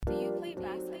Do you play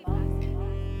basketball?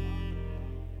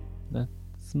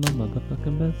 That's my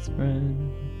motherfucking best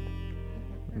friend.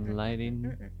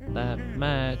 Lighting that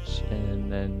match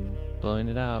and then blowing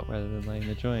it out rather than lighting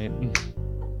the joint.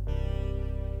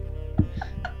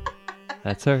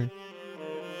 That's her.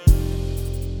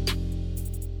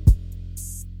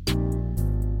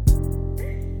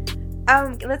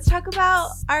 Let's talk about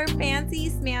our fancy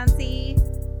smancy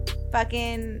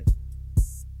fucking,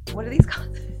 what are these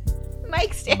called?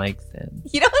 Mic stand. Mic stand.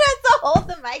 You don't have to hold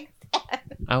the mic stand.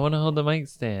 I want to hold the mic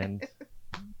stand.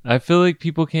 I feel like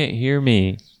people can't hear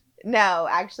me. No,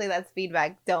 actually that's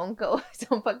feedback. Don't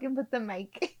fucking put the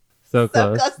mic So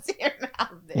close. to your mouth.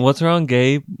 What's wrong,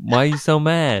 Gabe? Why are you so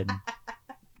mad?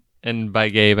 And by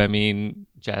Gabe, I mean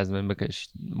Jasmine, because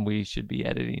we should be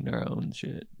editing our own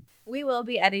shit. We will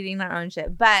be editing our own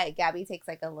shit, but Gabby takes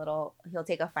like he'll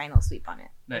take a final sweep on it.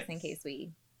 Nice. Just in case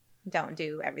we don't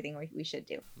do everything we should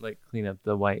do. Like clean up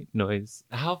the white noise.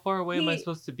 How far away am I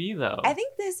supposed to be, though? I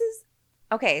think this is,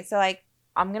 okay, so like,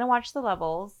 I'm going to watch the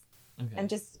levels Okay. and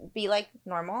just be like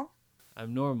normal.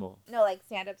 I'm normal. No, like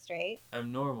stand up straight.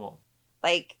 I'm normal.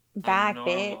 Like back,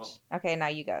 normal. bitch. Okay, now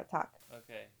you go. Talk.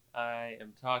 Okay. I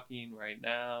am talking right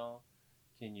now.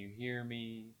 Can you hear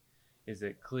me? Is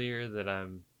it clear that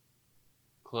I'm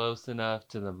close enough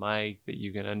to the mic that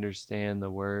you can understand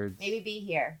the words? Maybe be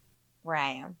here where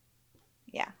I am.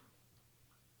 Yeah.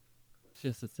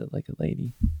 Just to sit like a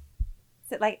lady.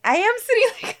 Sit like, I am sitting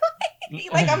like a lady.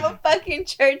 Like I'm a fucking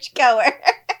church goer.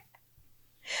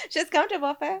 Just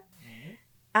comfortable, fair.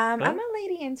 I'm a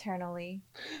lady internally.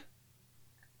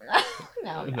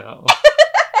 No. No.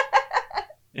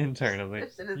 Internally.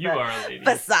 This is You a are a lady.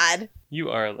 Facade. You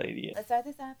are a lady. Let's start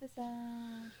this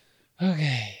episode.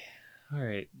 Okay. All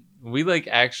right. We like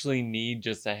actually need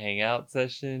just a hangout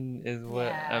session is what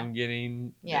Yeah. I'm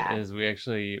getting. Yeah. Is we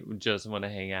actually just want to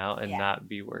hang out and Yeah. not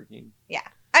be working.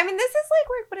 I mean, this is like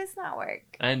work, but it's not work.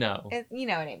 I know. You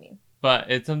know what I mean. But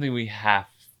it's something we have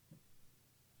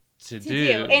to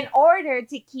do. In order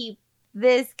to keep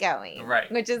this going. Right.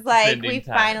 Which is like, Spending we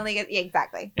time. finally get, yeah,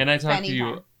 exactly. And I talk to spending you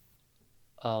time.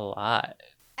 a lot.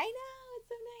 I know, it's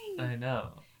so nice. I know.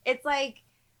 It's like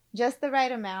just the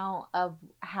right amount of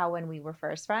how when we were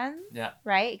first friends, Yeah.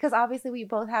 right? Because obviously we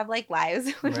both have like lives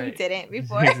when we Right. didn't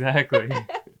before. Exactly.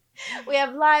 We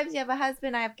have lives, you have a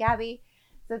husband, I have Gabby.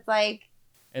 So it's like,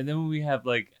 And then when we have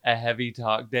like a heavy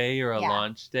talk day or a Yeah.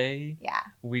 launch day, yeah.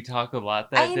 we talk a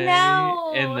lot that I day.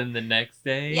 know. And then the next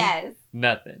day, Yes.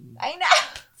 nothing. I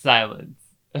know. Silence.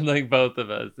 And like both of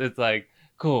us. It's like,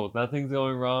 cool, nothing's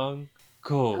going wrong.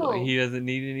 Cool. Cool. He doesn't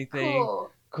need anything.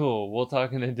 Cool. We'll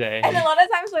talk in a day. And a lot of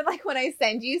times when I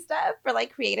send you stuff for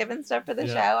like creative and stuff for the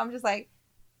Yeah. show, I'm just like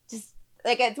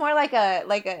it's more like a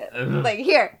like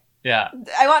here. Yeah.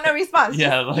 I want no response.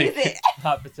 Yeah, Just like use it.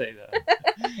 hot potato.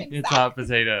 It's hot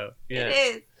potato. Yeah.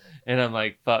 It is. And I'm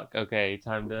like, fuck, okay,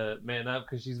 time to man up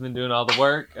because she's been doing all the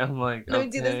work. I'm like, Let me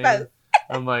do this okay. post.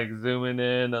 I'm like zooming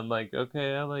in. I'm like,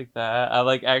 okay, I like that. I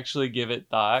like actually give it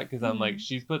thought because I'm like, Mhm.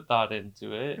 she's put thought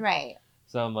into it. Right.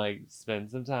 So I'm like,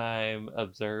 spend some time,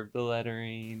 observe the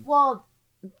lettering. Well,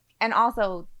 and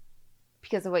also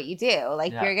because of what you do,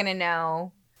 like Yeah. you're gonna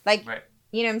know, like Right.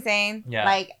 you know what I'm saying? Yeah.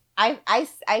 Like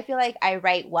I feel like I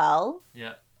write well,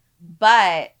 Yeah.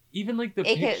 but Even like the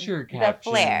It could- picture the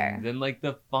captions flair. and like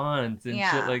the fonts and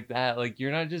Yeah. shit like that. Like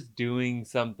you're not just doing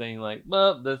something like,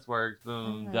 well, this works,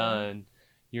 boom, Mhm. done.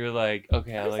 You're like,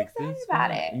 okay, I I'm like excited this.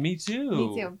 about font. it. Me too.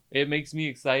 Me too. It makes me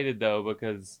excited though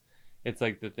because it's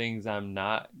like the things I'm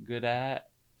not good at.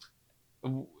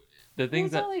 The you're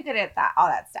things that totally good at that, all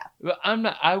that stuff. But I'm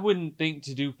not. I wouldn't think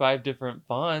to do 5 different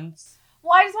fonts.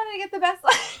 Well, I just wanted to get the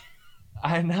best.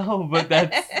 I know, but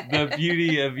that's the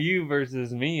beauty of you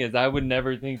versus me is I would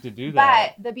never think to do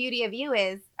that. But the beauty of you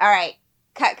is, all right,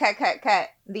 cut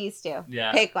these two.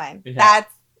 Yeah. Pick one. Yeah.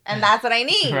 That's what I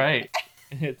need. Right.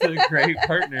 It's a great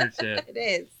partnership. It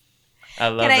is. I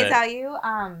love Can it. I tell you?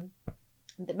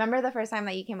 Remember the first time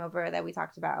that you came over that we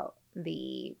talked about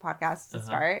the podcast to Uh-huh.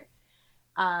 start?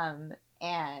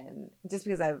 And just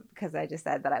because I just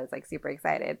said that I was like super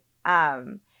excited.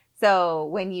 So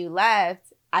when you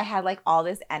left, I had like all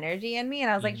this energy in me and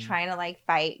I was like Mhm. trying to like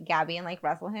fight Gabby and like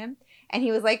wrestle him. And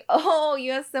he was like, "Oh,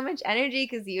 you have so much energy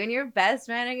because you and your best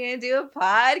friend are going to do a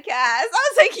podcast." I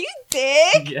was like, "You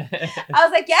dick." Yeah. I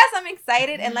was like, "Yes, I'm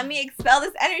excited and let me expel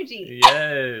this energy."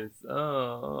 Yes.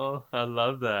 Oh, I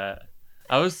love that.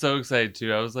 I was so excited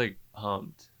too. I was like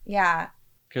pumped Yeah.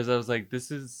 because I was like, this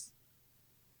is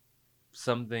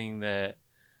something that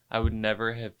I would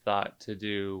never have thought to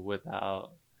do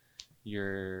without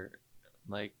your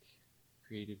like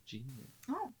creative genius.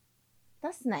 Oh,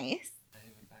 that's nice. I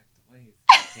haven't backed away.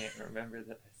 So I can't remember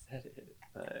that I said it,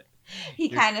 but He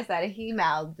kind of said it. He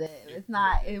mouthed it. It's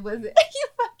not. It was. You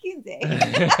fucking did.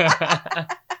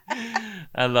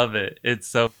 I love it. It's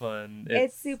so fun.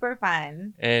 It's super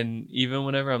fun. And even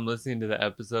whenever I'm listening to the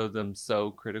episodes, I'm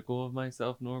so critical of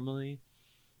myself normally.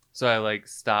 So I like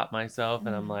stop myself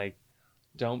and I'm like,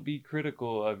 don't be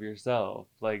critical of yourself.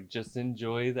 Like, just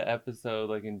enjoy the episode.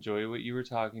 Like, enjoy what you were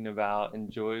talking about.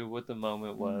 Enjoy what the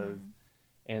moment was.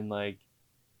 And like,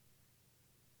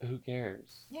 who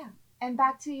cares? Yeah. And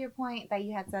back to your point that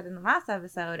you had said in the last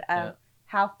episode of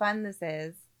how fun this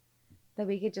is, that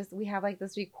we have like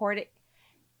this recorded,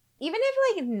 even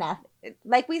if like nothing,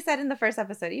 like we said in the first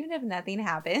episode, even if nothing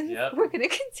happens, we're going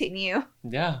to continue.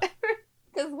 Yeah.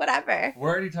 Because whatever. We're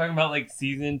already talking about like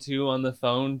season 2 on the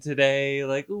phone today.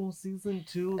 Like, oh, season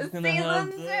 2 is going to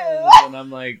have this. And I'm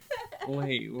like,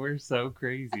 wait, we're so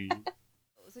crazy.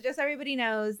 So just so everybody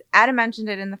knows, Adam mentioned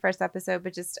it in the first episode,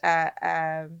 but just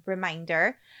a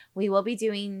reminder, we will be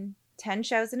doing 10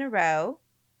 shows in a row.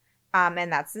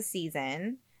 And that's the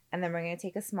season. And then we're going to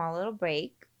take a small little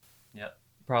break. Yep.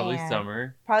 Probably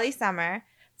summer.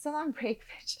 It's a long break,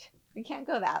 bitch. We can't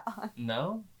go that long.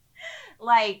 No?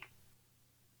 Like,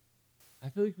 I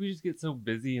feel like we just get so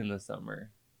busy in the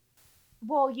summer.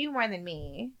 Well, you more than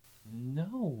me. No.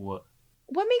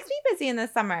 What makes me busy in the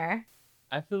summer?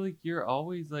 I feel like you're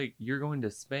always like, you're going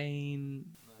to Spain.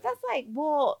 That's like,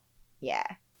 well, yeah.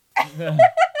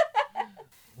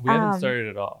 We haven't started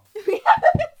at all.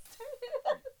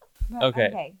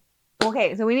 Okay.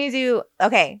 Okay, so we need to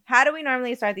how do we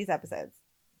normally start these episodes?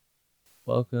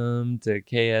 Welcome to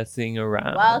KSing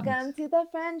Around. Welcome to the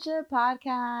Friendship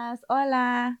Podcast.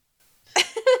 Hola.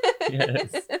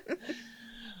 Yes.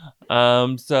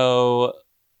 So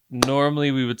normally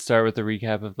we would start with a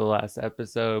recap of the last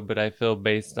episode, but I feel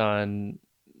based on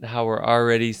how we're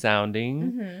already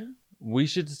sounding, we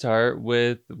should start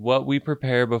with what we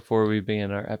prepare before we begin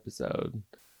our episode.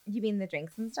 You mean the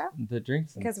drinks and stuff? The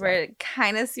drinks and stuff. Because we're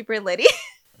kind of super litty.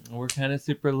 We're kind of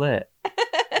super lit.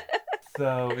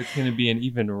 So it's going to be an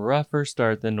even rougher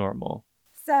start than normal.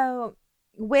 So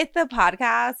with the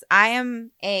podcast,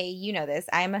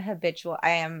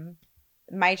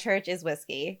 my church is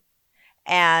whiskey.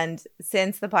 And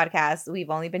since the podcast, we've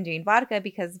only been doing vodka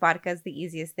because vodka is the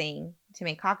easiest thing to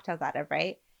make cocktails out of,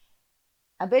 right?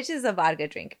 A bitch is a vodka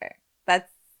drinker. That's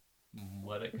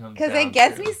what it comes because it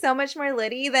gets me so much more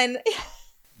litty than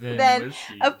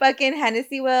a fucking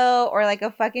Hennessy will or like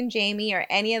a fucking Jamie or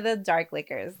any of the dark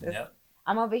liquors.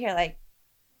 I'm over here like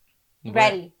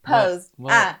ready, pose.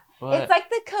 What? It's like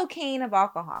the cocaine of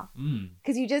alcohol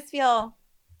because you just feel,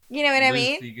 you know what I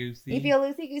mean? Loosey-goosey. You feel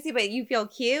loosey-goosey, but you feel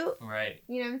cute. Right.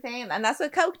 You know what I'm saying? And that's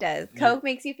what Coke does. Coke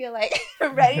makes you feel like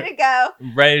ready to go.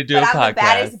 Ready to do a podcast. I'm the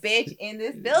baddest bitch in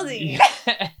this building.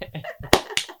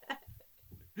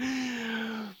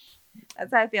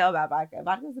 That's how I feel about vodka.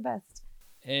 Vodka's the best.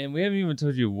 And we haven't even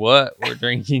told you what we're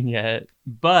drinking yet.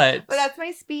 But that's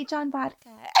my speech on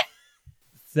vodka.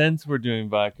 Since we're doing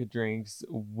vodka drinks,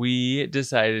 we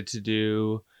decided to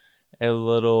do a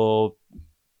little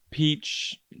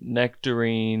peach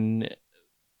nectarine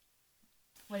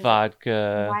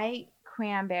vodka. White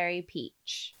cranberry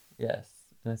peach. Yes.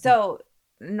 So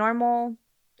normal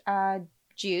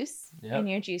juice in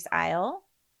your juice aisle.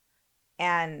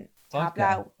 And top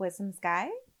that with some Sky.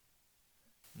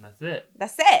 And that's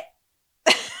it.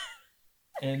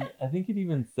 And I think it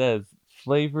even says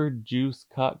flavored juice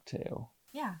cocktail.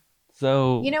 Yeah.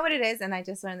 So. You know what it is? And I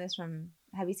just learned this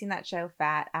have you seen that show,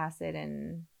 Fat, Acid,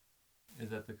 and... Is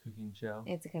that the cooking show?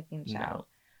 It's a cooking show. No.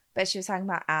 But she was talking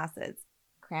about acids.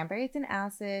 Cranberries and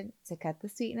acid to cut the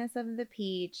sweetness of the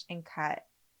peach and cut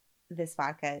this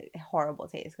vodka horrible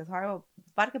taste. Because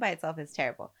vodka by itself is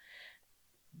terrible.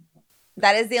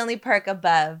 That is the only perk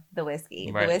above the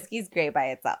whiskey. Right. The whiskey's great by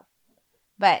itself.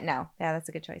 But no, that's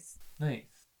a good choice. Nice.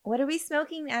 What are we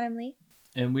smoking, Adam Lee?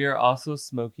 And we are also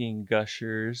smoking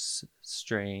Gushers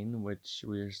strain, which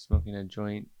we are smoking a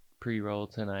joint pre-roll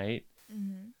tonight.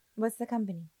 Mm-hmm. What's the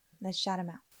company? Let's shout them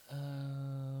out.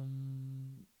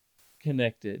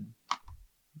 Connected.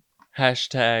 #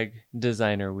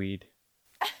 designer weed.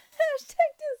 #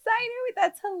 designer weed.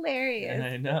 That's hilarious.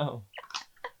 I know.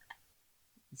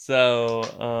 So,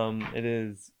 it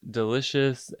is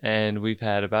delicious, and we've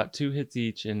had about 2 hits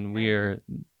each, and we are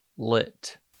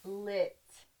lit.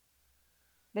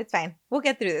 It's fine. We'll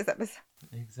get through this episode.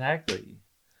 Exactly.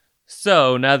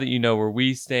 So, now that you know where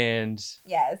we stand,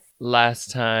 yes. Last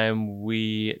time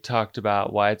we talked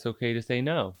about why it's okay to say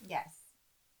no. Yes.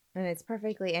 And it's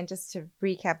perfectly, and just to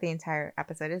recap the entire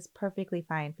episode, it's perfectly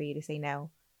fine for you to say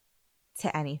no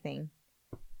to anything.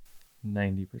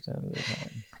 90% of the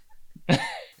time.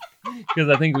 Because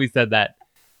I think we said that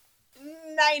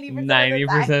 90%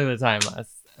 90% of the time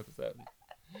last episode.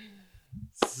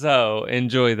 So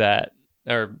enjoy that.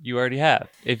 Or you already have.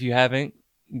 If you haven't,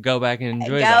 go back and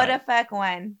enjoy that. Go to fuck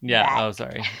one. Yeah. back. Oh,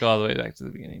 sorry. Go all the way back to the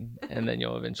beginning. And then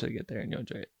you'll eventually get there and you'll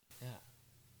enjoy it. Yeah.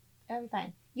 That'll be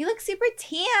fine. You look super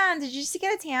tan. Did you just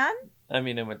get a tan? I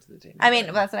mean, I went to the team.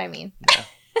 That's what I mean. Yeah.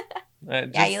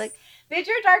 Yeah, you look. Bitch,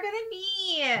 you're darker than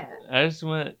me. I just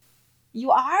went.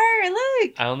 You are.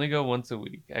 Look. I only go once a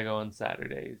week. I go on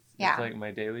Saturdays. Yeah. It's like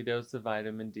my daily dose of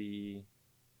vitamin D.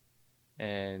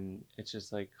 And it's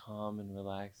just like calm and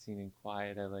relaxing and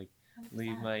quiet. I like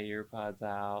leave my ear pods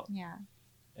out. Yeah.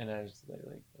 And I just lay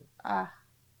like this.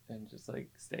 And just like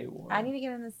stay warm. I need to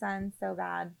get in the sun so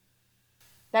bad.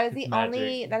 That is the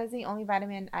only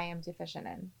vitamin I am deficient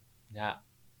in. Yeah.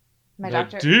 My the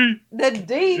doctor. D. The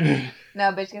D.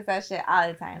 No, bitch gets that shit all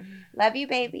the time. Love you,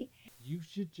 baby. You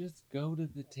should just go to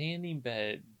the tanning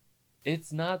bed.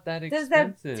 It's not that Does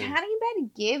expensive. the tanning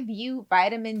bed give you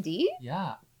vitamin D?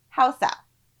 Yeah. How so?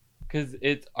 Because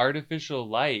it's artificial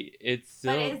light. It's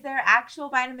still... But is there actual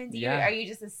vitamin D, Yeah. or are you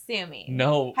just assuming?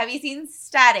 No. Have you seen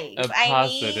studies?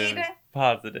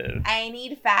 Positive. I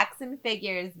need facts and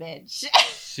figures, bitch.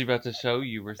 She's about to show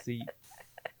you receipts.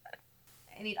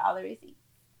 I need all the receipts.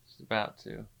 She's about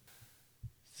to.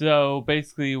 So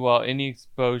basically, while any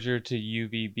exposure to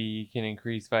UVB can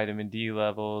increase vitamin D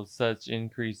levels, such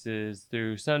increases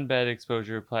through sunbed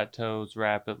exposure plateaus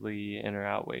rapidly and are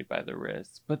outweighed by the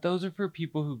risks. But those are for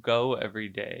people who go every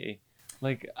day.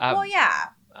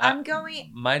 I'm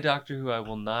going. My doctor, who I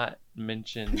will not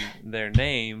mention their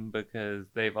name because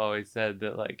they've always said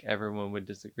that like everyone would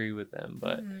disagree with them,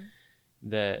 but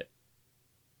that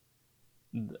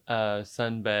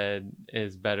sunbed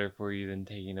is better for you than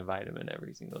taking a vitamin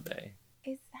every single day.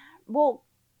 Is that... Well,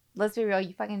 let's be real.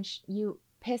 You fucking... you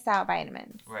piss out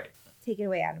vitamins. Right. Take it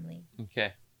away, Adam Lee.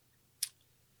 Okay.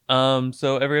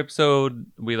 So every episode,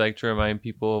 we like to remind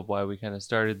people of why we kind of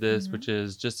started this, which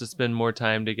is just to spend more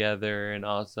time together and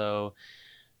also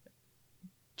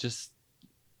just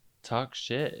talk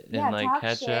shit and like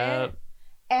catch up.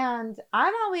 And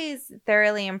I'm always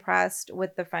thoroughly impressed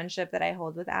with the friendship that I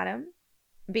hold with Adam.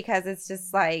 Because it's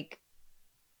just like,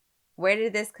 where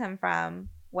did this come from?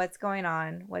 What's going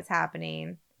on? What's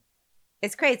happening?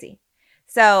 It's crazy.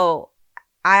 So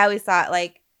I always thought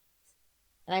like,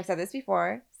 and I've said this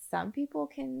before, some people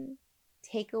can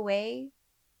take away,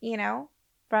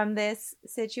 from this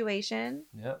situation.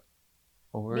 Yep.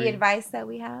 The advice that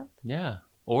we have. Yeah.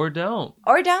 Or don't.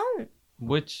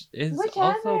 Which is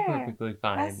also perfectly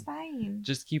fine. That's fine.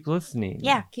 Just keep listening.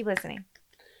 Yeah, keep listening.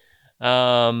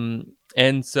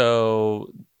 And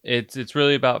so it's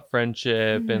really about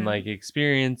friendship and like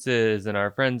experiences and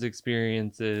our friends'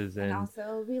 experiences and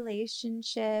also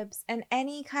relationships and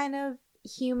any kind of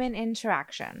human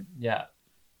interaction. Yeah.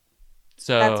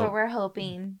 So that's what we're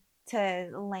hoping to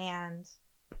land.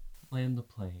 Land the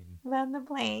plane. Land the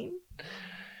plane.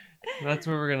 That's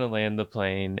where we're going to land the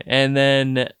plane. And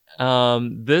then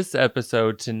this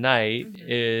episode tonight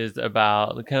is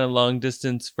about the kind of long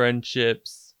distance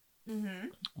friendships.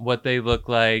 What they look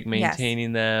like,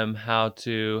 maintaining them, how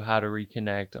to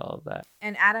reconnect, all of that.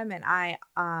 And Adam and I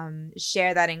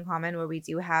share that in common, where we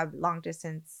do have long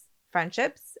distance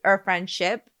friendships or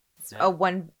friendship,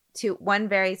 one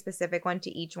very specific one to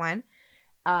each one.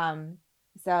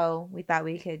 So we thought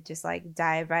we could just like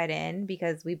dive right in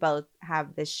because we both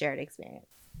have this shared experience.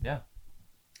 Yeah.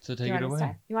 So take it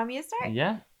away. You want me to start?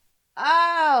 Yeah.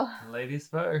 Oh. Ladies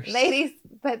first. Ladies,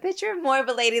 but bitch, you're more of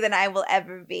a lady than I will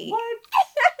ever be. What?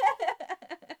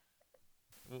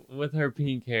 With her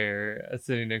pink hair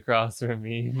sitting across from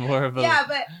me, more of a... Yeah,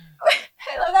 but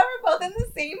I love that we're both in the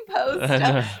same pose.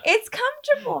 It's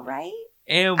comfortable, right?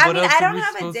 And what else I don't are we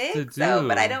have a supposed dick, to do? so,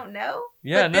 but I don't know.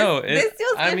 Yeah, but this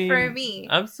feels good for me.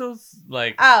 I'm still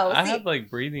like, I have like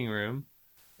breathing room.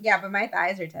 Yeah, but my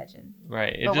thighs are touching.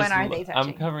 Right. But when are they touching?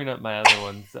 I'm covering up my other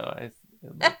ones, so it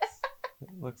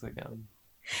looks like I'm...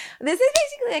 This is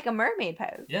basically like a mermaid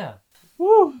pose. Yeah.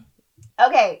 Woo.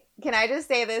 Okay, can I just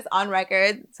say this on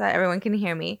record so that everyone can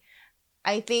hear me?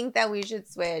 I think that we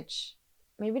should switch,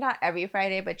 maybe not every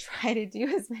Friday, but try to do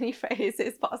as many Fridays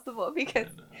as possible because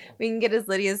we can get as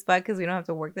litty as fuck because we don't have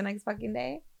to work the next fucking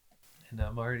day. And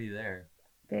I'm already there.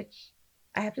 Bitch.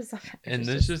 I have to stop. And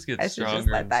this just gets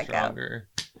stronger and stronger.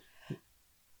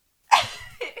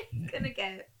 It's going to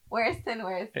get worse and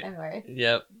worse and worse.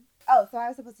 Yep. Oh, so I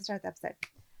was supposed to start the episode.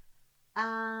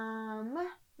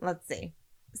 Let's see.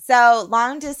 So,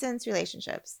 long distance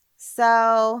relationships.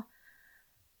 So,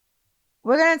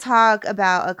 we're going to talk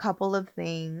about a couple of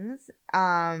things.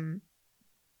 So,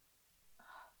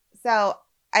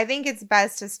 I think it's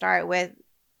best to start with... I'm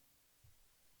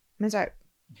going to start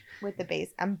with the bass.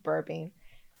 I'm burping.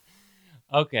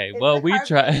 Okay, It's well, the we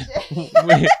tried.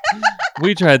 carbonation.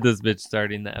 we tried this bitch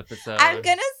starting the episode. I'm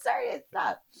gonna start it.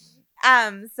 Stop.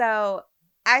 So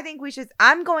I think we should.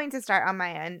 I'm going to start on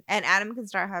my end, and Adam can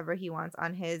start however he wants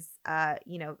on his.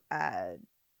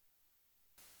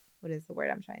 What is the word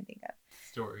I'm trying to think of?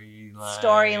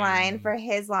 Storyline for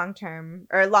his long-term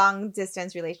or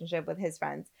long-distance relationship with his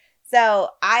friends. So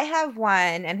I have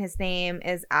one, and his name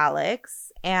is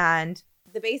Alex, and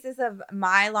the basis of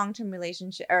my long-term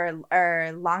relationship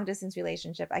or long-distance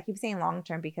relationship. I keep saying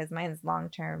long-term because mine is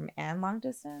long-term and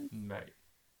long-distance. Right.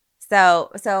 So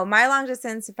my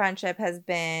long-distance friendship has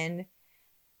been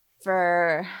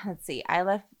for, let's see,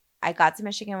 I got to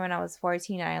Michigan when I was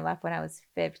 14 and I left when I was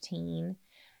 15.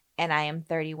 And I am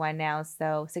 31 now,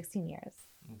 so 16 years.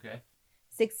 Okay.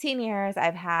 16 years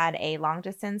I've had a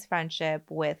long-distance friendship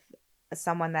with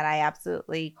someone that I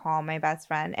absolutely call my best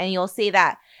friend. And you'll see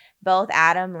that both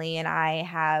Adam, Lee, and I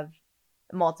have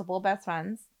multiple best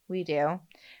friends. We do.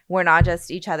 We're not just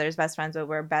each other's best friends, but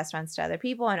we're best friends to other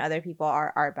people, and other people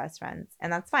are our best friends.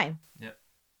 And that's fine. Yep.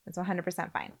 It's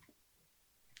 100% fine.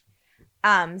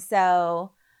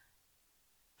 So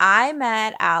I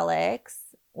met Alex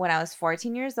when I was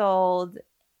 14 years old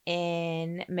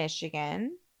in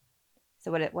Michigan.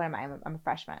 So what am I? I'm a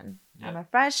freshman. Yep. I'm a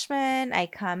freshman. I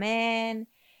come in.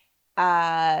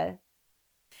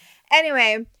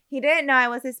 Anyway, he didn't know I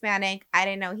was Hispanic. I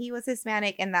didn't know he was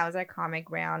Hispanic, and that was our comic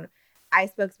round. I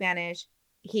spoke Spanish.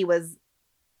 He was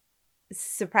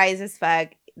surprised as fuck.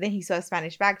 Then he spoke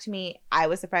Spanish back to me. I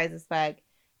was surprised as fuck,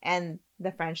 and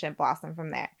the friendship blossomed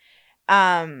from there.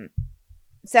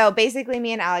 So basically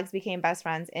me and Alex became best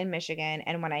friends in Michigan.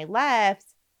 And when I left,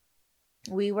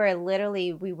 we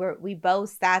both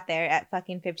sat there at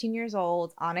fucking 15 years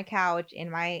old on a couch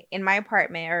in my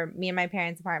apartment, or me and my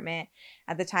parents' apartment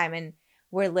at the time. And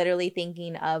we're literally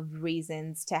thinking of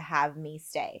reasons to have me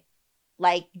stay,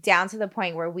 like down to the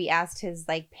point where we asked his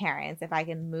like parents if I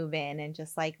can move in and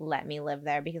just like let me live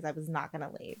there because I was not going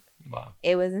to leave. Wow.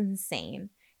 It was insane.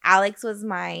 Alex was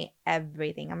my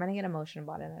everything. I'm going to get emotional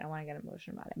about it. I don't want to get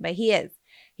emotional about it. But he is.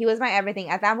 He was my everything.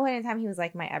 At that point in time, he was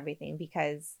like my everything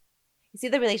because you see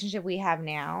the relationship we have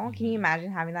now. Mm-hmm. Can you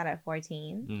imagine having that at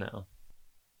 14? No.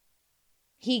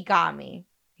 He got me.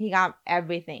 He got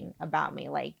everything about me.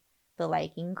 Like the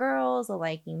liking girls, the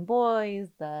liking boys,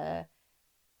 the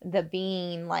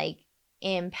being like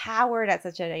empowered at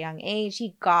such a young age.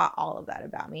 He got all of that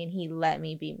about me and he let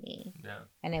me be me. Yeah.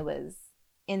 And it was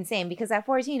insane because at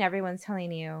 14 everyone's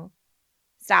telling you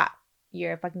stop,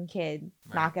 you're a fucking kid,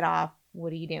 right. Knock it off,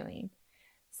 what are you doing?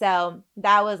 So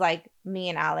that was like me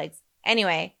and Alex.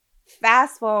 Anyway,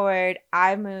 fast forward,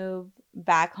 I moved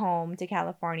back home to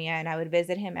California and I would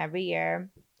visit him every year,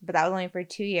 but that was only for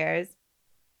 2 years.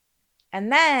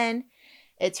 And then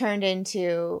it turned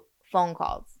into phone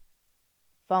calls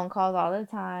all the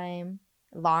time,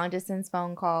 long distance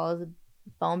phone calls,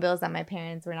 phone bills that my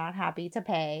parents were not happy to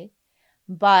pay.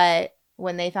 But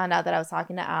when they found out that I was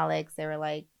talking to Alex, they were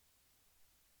like,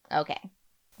 okay,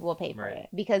 we'll pay for it.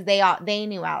 Because they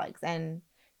knew Alex. And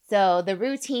so the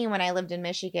routine when I lived in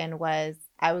Michigan was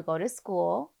I would go to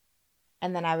school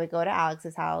and then I would go to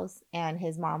Alex's house and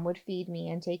his mom would feed me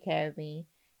and take care of me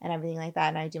and everything like that.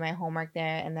 And I would do my homework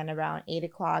there. And then around 8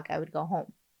 o'clock, I would go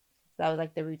home. So that was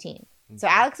like the routine. Okay. So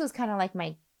Alex was kind of like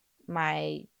my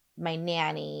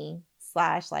nanny /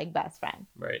 like best friend.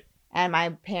 Right. And my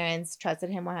parents trusted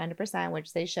him 100%,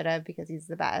 which they should have because he's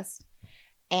the best.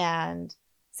 And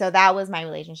so that was my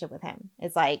relationship with him.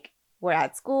 It's like we're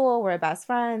at school, we're best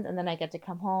friends, and then I get to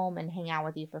come home and hang out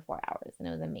with you for 4 hours. And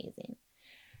it was amazing.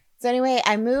 So anyway,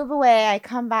 I move away, I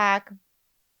come back,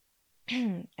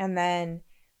 and then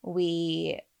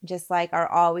we just like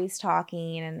are always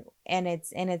talking. And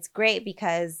it's great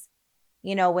because,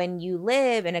 you know, when you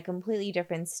live in a completely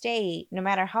different state, no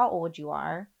matter how old you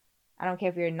are, I don't care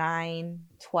if you're 9,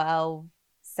 12,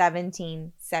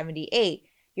 17, 78,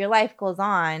 your life goes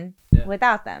on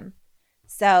without them.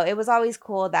 So it was always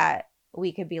cool that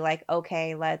we could be like,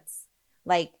 okay, let's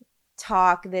like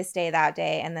talk this day, that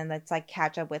day, and then let's like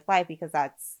catch up with life because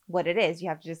that's what it is. You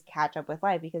have to just catch up with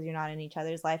life because you're not in each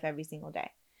other's life every single day.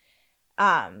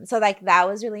 So like that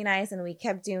was really nice. And we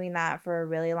kept doing that for a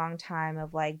really long time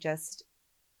of like just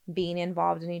being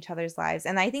involved in each other's lives.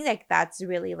 And I think like that's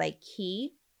really like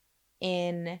key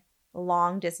in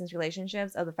long distance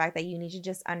relationships, of the fact that you need to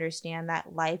just understand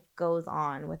that life goes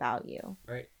on without you.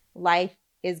 Right. Life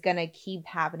is going to keep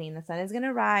happening. The sun is going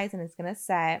to rise and it's going to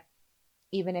set,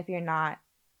 even if you're not,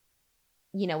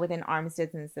 you know, within arm's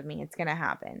distance of me. It's going to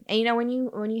happen. And you know, when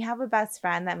you have a best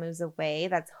friend that moves away,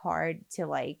 that's hard to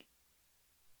like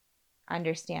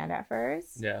understand at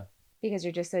first. Yeah. Because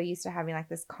you're just so used to having like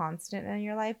this constant in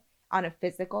your life on a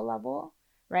physical level,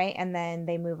 right? And then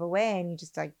they move away and you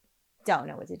just like don't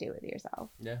know what to do with yourself.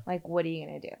 Yeah. Like, what are you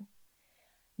going to do?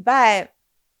 But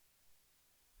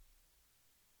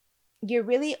you're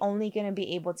really only going to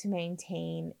be able to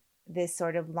maintain this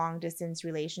sort of long distance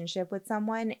relationship with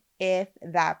someone if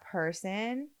that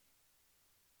person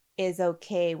is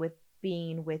okay with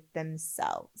being with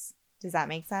themselves. Does that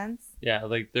make sense? Yeah,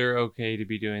 like they're okay to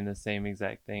be doing the same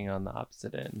exact thing on the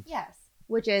opposite end. Yes.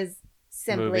 Which is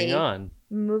simply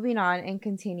moving on and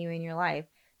continuing your life.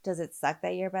 Does it suck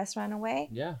that your best friend away?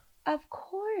 Yeah. Of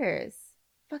course.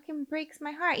 Fucking breaks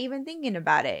my heart even thinking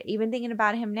about it. Even thinking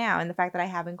about him now and the fact that I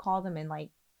haven't called him in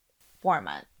like 4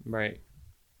 months. Right.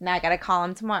 Now I gotta call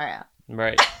him tomorrow.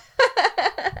 Right.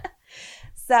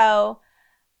 So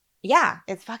yeah,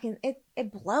 it's fucking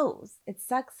it blows. It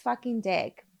sucks fucking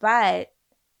dick. But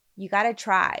you gotta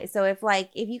try. So if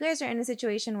you guys are in a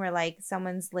situation where like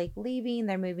someone's like leaving,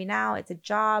 they're moving out, it's a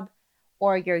job,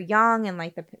 or you're young and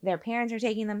like their parents are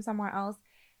taking them somewhere else,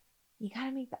 you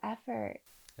gotta make the effort.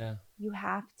 Yeah. You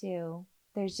have to.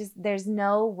 There's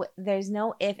no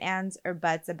ifs, ands, or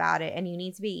buts about it. And you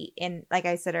need to be in, like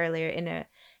I said earlier,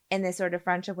 in this sort of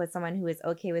friendship with someone who is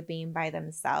okay with being by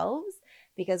themselves.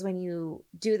 Because when you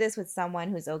do this with someone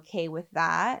who's okay with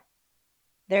that,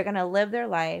 they're going to live their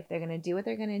life. They're going to do what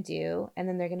they're going to do. And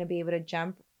then they're going to be able to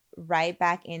jump right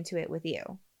back into it with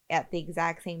you at the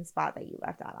exact same spot that you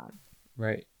left out on.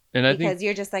 Right. And I think because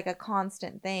you're just like a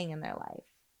constant thing in their life.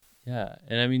 Yeah.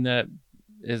 And I mean, that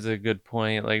is a good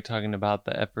point, like talking about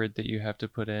the effort that you have to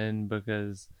put in,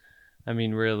 because I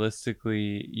mean,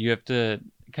 realistically, you have to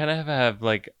kind of have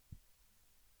like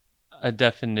a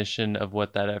definition of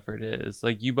what that effort is.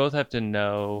 Like, you both have to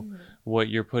know what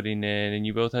you're putting in, and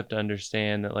you both have to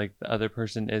understand that like the other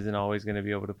person isn't always going to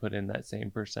be able to put in that same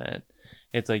percent.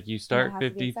 It's like you start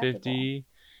 50-50,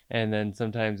 and then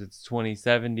sometimes it's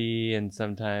 20-70, and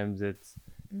sometimes it's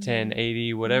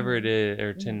 10-80, whatever it is,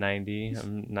 or 10-90.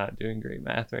 I'm not doing great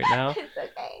math right now. It's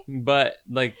okay. But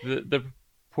like the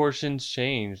proportions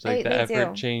change, like the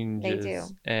effort changes. They do.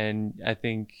 And I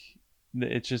think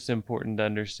it's just important to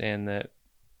understand that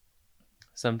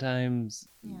sometimes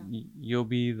you'll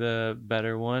be the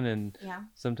better one, and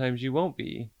sometimes you won't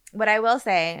be. What I will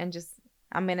say, and just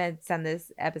I'm gonna send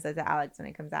this episode to Alex when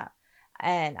it comes out,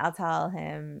 and I'll tell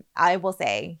him, I will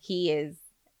say he is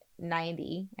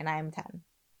 90 and I'm 10.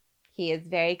 He is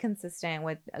very consistent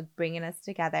with bringing us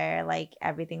together, like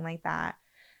everything like that.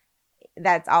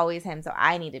 That's always him. So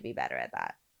I need to be better at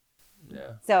that.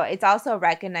 Yeah. So it's also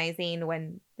recognizing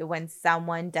when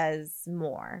someone does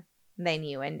more than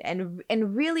you,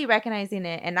 and really recognizing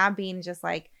it, and not being just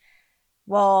like,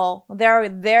 well,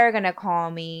 they're gonna call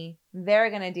me,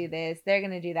 they're gonna do this, they're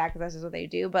gonna do that because that's just what they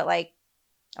do. But like,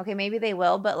 okay, maybe they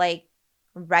will, but like,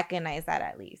 recognize that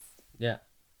at least. Yeah.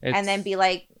 And then be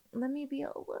like, let me be a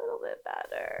little bit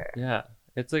better. Yeah.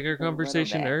 It's like our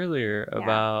conversation earlier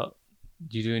about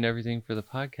you doing everything for the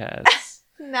podcast.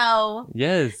 No.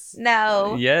 Yes.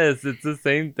 No. Yes, it's the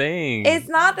same thing. It's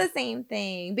not the same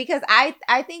thing, because I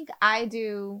think I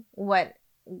do what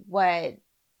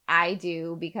I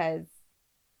do because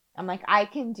I'm like, I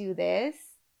can do this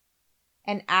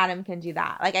and Adam can do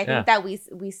that. Like, I think that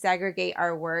we segregate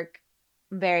our work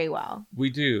very well. We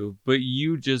do, but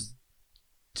you just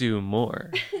do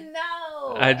more.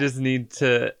 No. I just need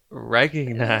to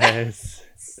recognize.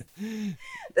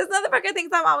 This motherfucker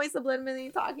thinks I'm always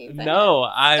subliminally talking to No,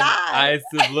 him. I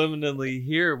subliminally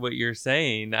hear what you're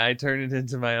saying. I turn it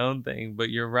into my own thing, but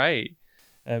you're right.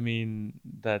 I mean,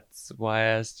 that's why I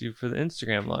asked you for the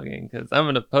Instagram logging, because I'm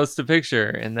going to post a picture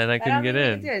and then I can get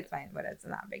in. It's fine, but it's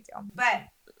not a big deal. But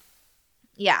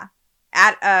yeah,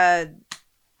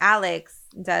 Alex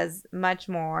does much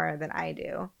more than I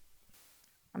do.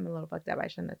 I'm a little fucked up. I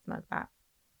shouldn't have smoked that.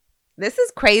 This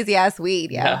is crazy ass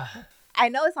weed, yeah. I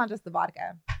know it's not just the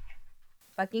vodka.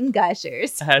 Fucking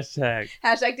Gushers.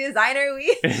 Hashtag designer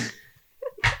weed.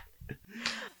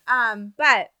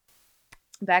 But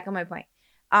back on my point.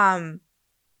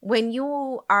 When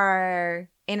you are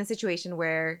in a situation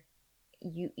where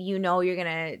you know you're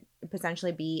gonna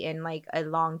potentially be in like a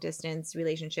long distance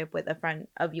relationship with a friend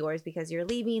of yours because you're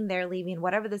leaving, they're leaving,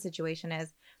 whatever the situation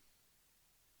is,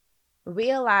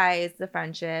 realize the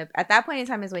friendship. At that point in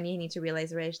time is when you need to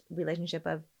realize the relationship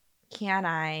of, can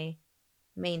I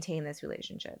maintain this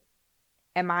relationship?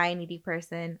 Am I a needy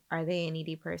person? Are they a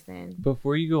needy person?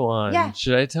 Before you go on,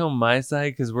 should I tell my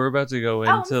side? Because we're about to go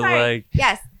into like...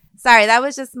 Yes. Sorry, that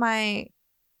was just my...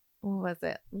 What was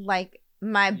it? Like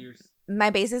my... my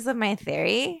basis of my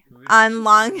theory We on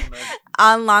long pretty much-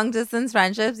 on long distance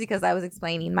friendships, because I was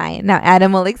explaining mine. Now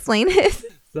Adam will explain his.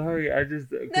 Sorry, I just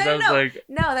because No, I was no. like,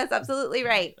 No, that's absolutely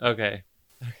right. okay.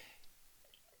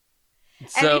 And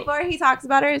So before he talks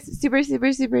about her, super,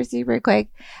 super, super, super quick.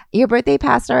 Your birthday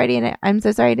passed already, and I'm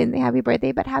so sorry I didn't say happy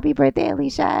birthday, but happy birthday,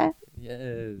 Alicia.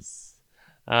 yes,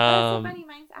 That's so funny.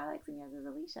 Mine's Alex and yours is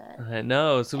Alicia. I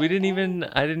know. So I didn't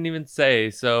even say.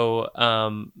 So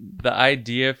the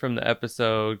idea from the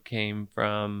episode came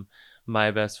from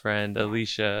my best friend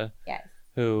Alicia, Yes.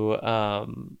 who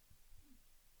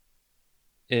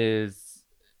is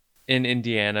in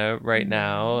Indiana right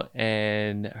now,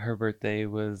 and her birthday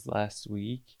was last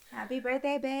week. Happy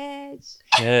birthday, bitch.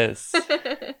 Yes.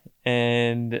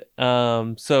 And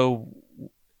so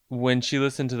when she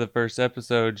listened to the first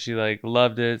episode, she like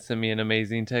loved it, sent me an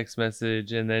amazing text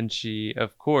message, and then she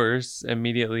of course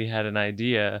immediately had an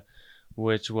idea,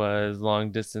 which was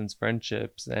long distance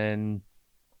friendships. And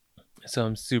so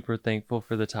I'm super thankful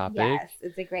for the topic. Yes,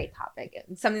 it's a great topic.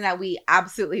 It's something that we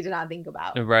absolutely did not think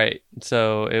about. Right.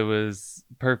 So it was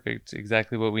perfect,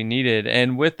 exactly what we needed.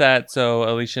 And with that, so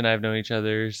Alicia and I have known each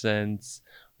other since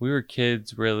we were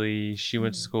kids, really. She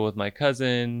went to school with my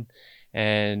cousin,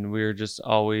 and we were just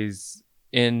always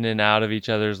in and out of each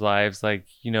other's lives, like,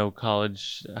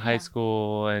 college, high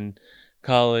school, and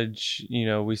college.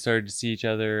 We started to see each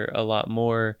other a lot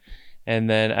more. And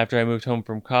then after I moved home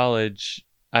from college,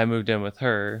 I moved in with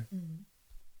her.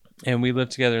 And we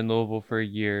lived together in Louisville for a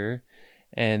year.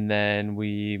 And then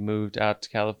we moved out to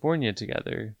California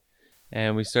together.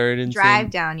 And we started in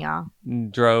down, y'all.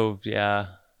 Drove, yeah.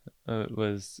 It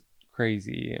was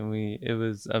crazy. And it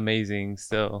was amazing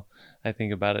still. I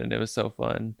think about it, and it was so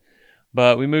fun.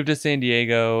 But we moved to San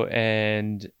Diego,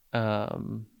 and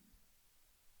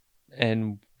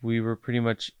we were pretty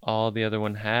much all the other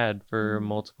one had for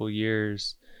multiple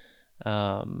years.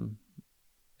 And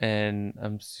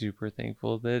I'm super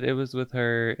thankful that it was with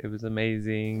her. It was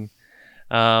amazing.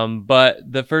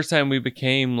 But the first time we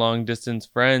became long distance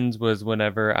friends was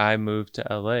whenever I moved to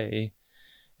LA.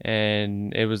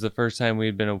 And it was the first time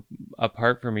we'd been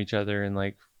apart from each other in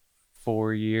like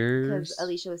 4 years. Because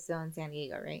Alicia was still in San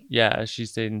Diego, right? Yeah, she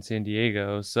stayed in San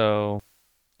Diego. So.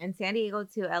 And San Diego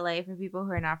to LA, for people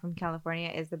who are not from California,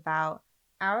 is about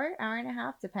hour and a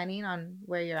half, depending on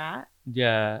where you're at.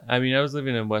 Yeah, I mean, I was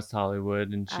living in West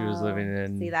Hollywood, and she was living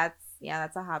in. See, that's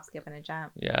a hop, skip, and a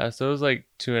jump. Yeah, so it was like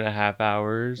 2.5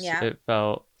 hours. Yeah, it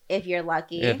felt. If you're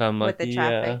lucky. If I'm lucky, with the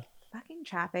traffic. Yeah. Fucking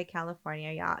traffic,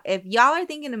 California, y'all. If y'all are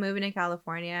thinking of moving to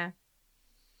California,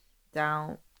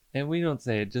 don't. And we don't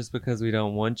say it just because we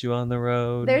don't want you on the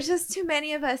road. There's just too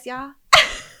many of us, y'all.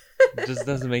 It just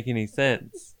doesn't make any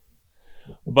sense.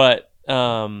 But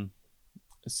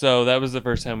so that was the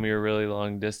first time we were really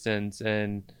long distance,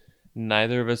 and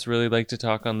neither of us really like to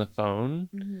talk on the phone.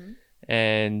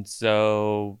 And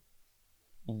so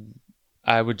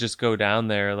I would just go down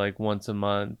there like once a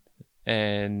month,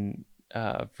 and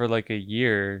for like a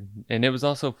year. And it was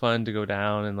also fun to go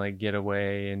down and like get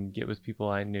away and get with people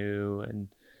I knew. And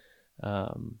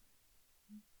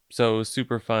so it was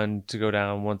super fun to go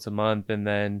down once a month. And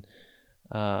then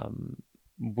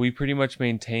we pretty much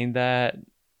maintained that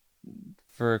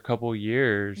for a couple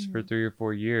years, for 3 or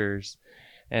 4 years.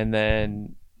 And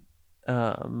then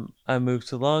I moved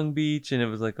to Long Beach, and it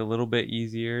was like a little bit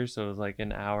easier. So it was like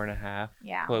an hour and a half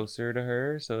closer to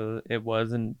her. So it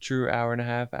wasn't true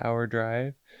hour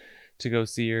drive to go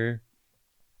see her.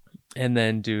 And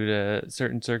then due to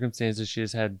certain circumstances, she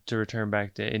just had to return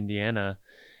back to Indiana.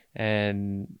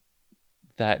 And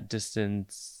that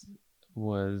distance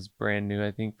was brand new,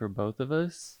 I think, for both of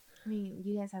us. I mean,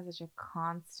 you guys have such a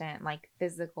constant, like,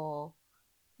 physical,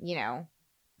 Yeah,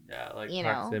 like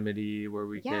proximity where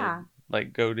we could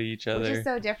like go to each other. Which is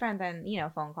so different than,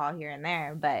 phone call here and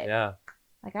there. But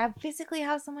like, I physically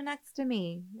have someone next to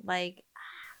me. Like,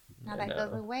 now that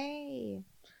goes away.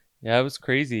 Yeah, it was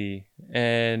crazy.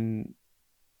 And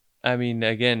I mean,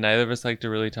 again, neither of us like to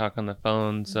really talk on the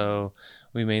phone, so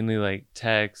we mainly like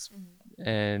text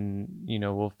and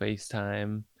we'll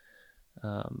FaceTime.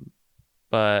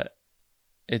 But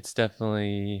it's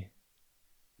definitely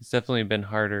been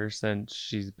harder since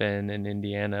she's been in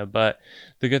Indiana. But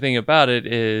the good thing about it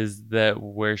is that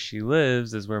where she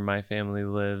lives is where my family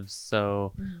lives.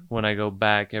 So when I go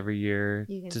back every year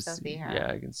you can still see her.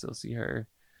 Yeah, I can still see her.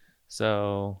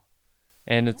 So,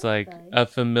 and it's like a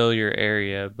familiar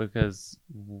area because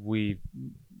we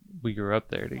grew up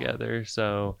there together.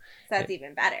 So that's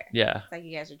even better. Yeah. It's like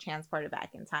you guys are transported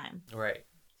back in time. Right.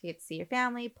 So you get to see your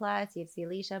family, plus you get to see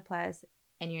Alicia, plus,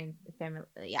 and you're in the family.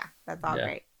 Yeah, that's all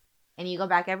great. And you go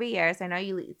back every year, so I know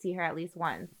you see her at least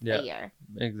once a year.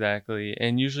 Exactly.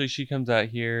 And usually she comes out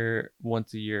here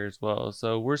once a year as well.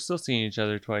 So we're still seeing each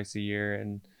other twice a year,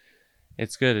 and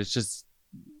it's good. It's just,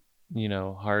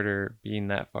 harder being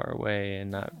that far away,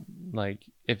 and not like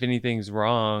if anything's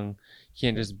wrong, you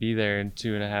can't just be there in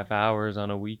 2.5 hours on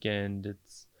a weekend.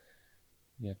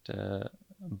 You have to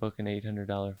book an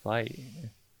 $800 flight.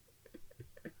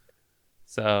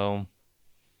 So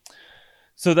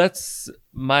that's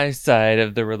my side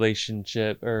of the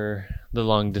relationship, or the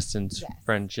long distance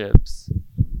friendships.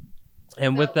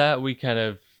 And with that, we kind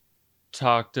of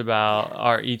talked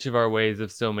about each of our ways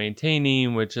of still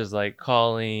maintaining, which is like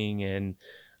calling and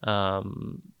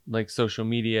like social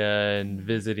media and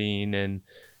visiting and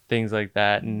things like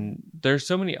that. And there's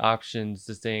so many options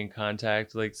to stay in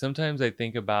contact. Like sometimes I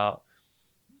think about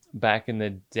back in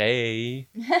the day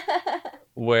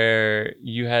where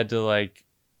you had to like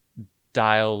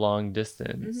dial long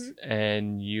distance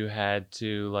and you had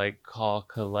to like call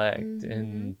collect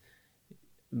and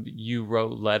you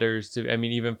wrote letters to,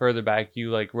 even further back,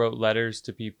 you like wrote letters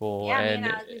to people. Yeah, me and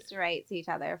Alex used to write to each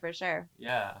other for sure.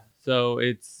 Yeah. So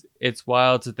it's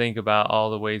wild to think about all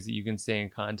the ways that you can stay in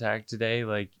contact today.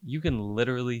 Like you can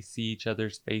literally see each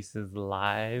other's faces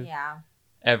live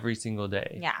every single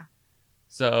day. Yeah.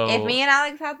 So if me and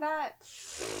Alex had that,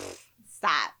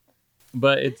 stop.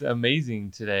 But it's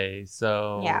amazing today.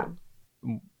 So yeah,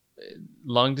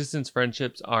 long distance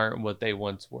friendships aren't what they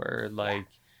once were. Like,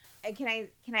 can I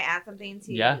add something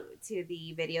to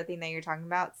the video thing that you're talking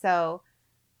about? So,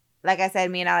 like I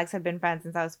said, me and Alex have been friends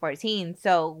since I was 14.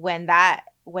 So when that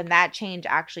change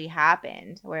actually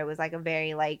happened, where it was like a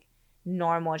very like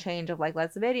normal change of like,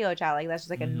 let's video chat, like that's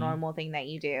just like a normal thing that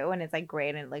you do, and it's like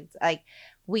great, and like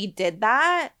we did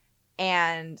that,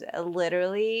 and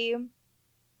literally,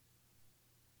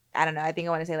 I don't know, I think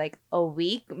I want to say like a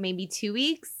week, maybe 2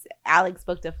 weeks, Alex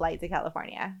booked a flight to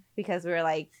California because we were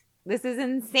like, this is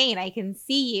insane. I can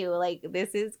see you. Like,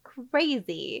 this is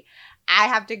crazy. I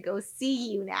have to go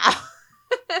see you now.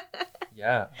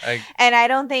 Yeah. And I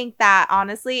don't think that,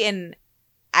 honestly, and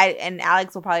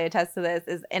Alex will probably attest to this,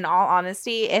 is in all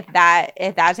honesty, if that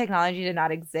technology did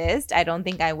not exist, I don't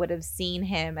think I would have seen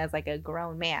him as like a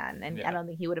grown man. And I don't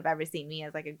think he would have ever seen me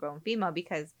as like a grown female,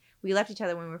 because we left each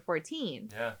other when we were 14.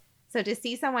 Yeah. So to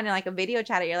see someone in like a video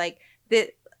chat, you're like,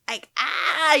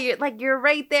 you're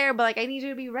right there, but like I need you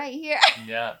to be right here.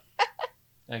 Yeah.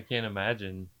 I can't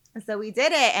imagine. So we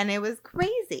did it, and it was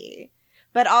crazy.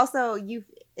 But also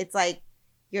it's like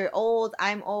you're old,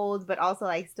 I'm old, but also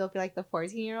I still feel like the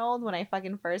 14-year-old when I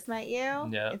fucking first met you.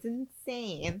 Yeah. It's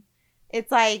insane.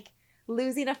 It's like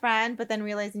losing a friend, but then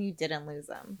realizing you didn't lose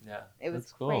them. Yeah. It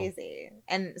was crazy.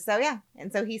 And so, yeah.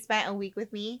 And so he spent a week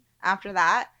with me after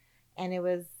that, and it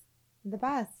was the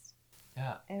best.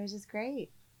 Yeah. It was just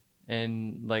great.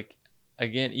 And like,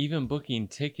 again, even booking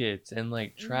tickets and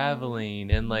like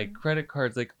traveling and like credit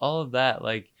cards, like all of that,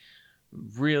 like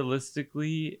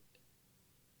realistically,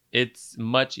 it's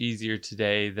much easier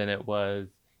today than it was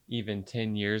even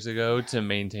 10 years ago to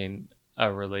maintain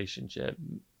a relationship.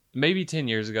 Maybe 10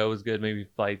 years ago was good. Maybe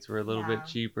flights were a little bit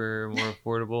cheaper, more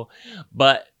affordable.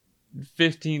 But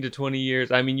 15 to 20 years,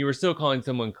 you were still calling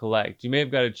someone collect. You may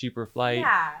have got a cheaper flight,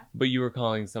 but you were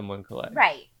calling someone collect.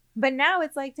 Right. But now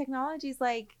it's like technology's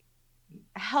like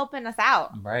helping us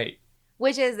out. Right.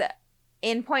 Which is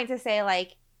in point to say,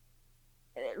 like,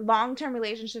 long-term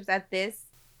relationships at this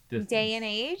day and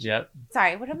age. Yep.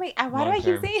 Sorry, why do I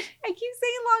keep saying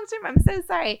long-term? I'm so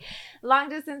sorry.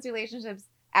 Long-distance relationships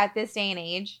at this day and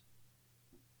age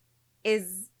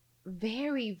is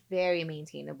very, very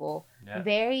maintainable. Yeah.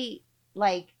 Very,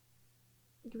 like,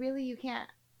 really, you can't,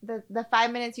 the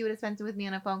 5 minutes you would have spent with me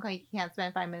on a phone call, you can't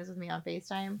spend 5 minutes with me on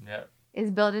FaceTime. Yeah. Is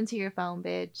built into your phone,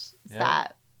 bitch. Stop. Yeah.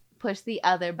 Push the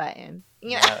other button.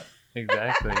 Yeah,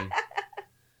 exactly.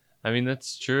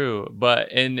 That's true.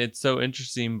 And it's so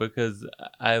interesting because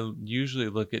I usually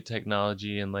look at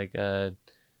technology in like a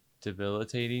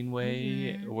debilitating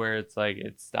way where it's like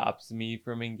it stops me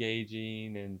from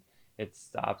engaging and it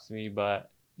stops me,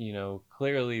 but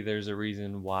clearly there's a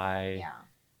reason why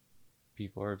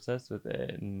people are obsessed with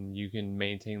it, and you can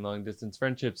maintain long distance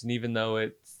friendships, and even though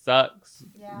it sucks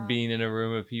being in a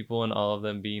room of people and all of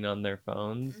them being on their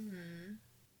phones,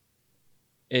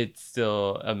 it's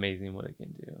still amazing what it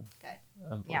can do.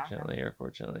 Good. Unfortunately or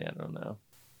fortunately, I don't know.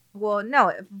 Well,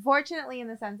 no, fortunately, in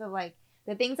the sense of like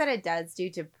the things that it does do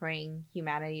to bring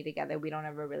humanity together, we don't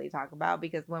ever really talk about,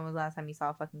 because when was the last time you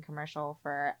saw a fucking commercial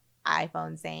for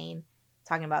iPhone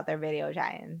talking about their video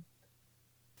chatting?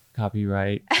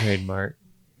 Copyright, trademark.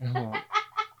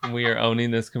 We are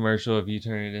owning this commercial if you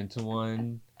turn it into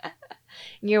one.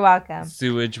 You're welcome.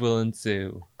 Sewage will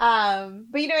ensue. But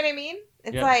you know what I mean?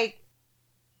 It's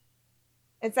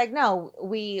like no,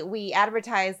 we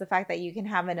advertise the fact that you can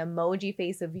have an emoji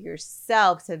face of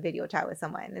yourself to video chat with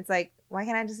someone. It's like, why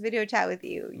can't I just video chat with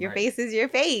you? Your face is your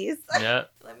face. Yeah.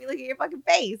 Let me look at your fucking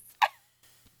face.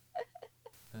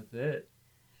 That's it.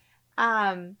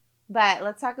 But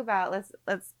let's talk about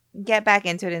let's get back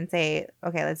into it and say,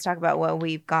 okay, let's talk about what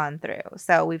we've gone through.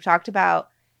 So we've talked about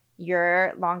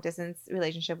your long distance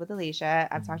relationship with Alicia.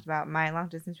 I've talked about my long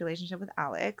distance relationship with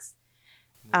Alex.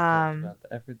 We talked about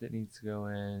the effort that needs to go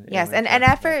in. Yes, and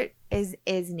effort is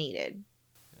needed.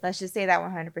 Let's just say that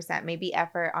 100%. Maybe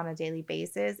effort on a daily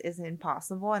basis is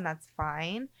impossible, and that's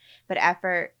fine. But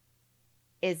effort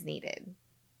is needed,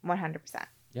 100%.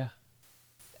 Yeah.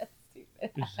 That's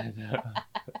stupid. I know.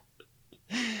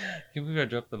 Can't believe I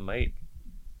dropped the mic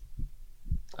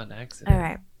on accident. All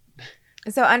right.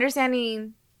 So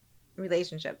understanding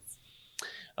relationships.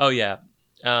 Oh yeah.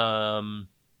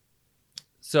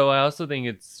 So I also think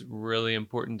it's really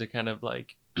important to kind of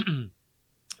like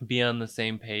be on the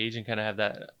same page and kind of have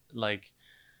that like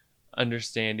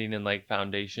understanding and like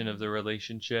foundation of the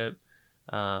relationship.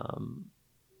 I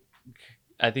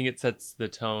think it sets the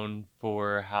tone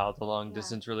for how the long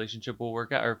distance relationship will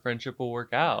work out or friendship will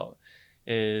work out.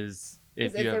 Is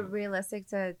it realistic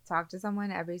to talk to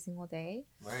someone every single day?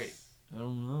 Right. I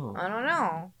don't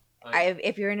know.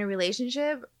 If you're in a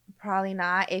relationship, probably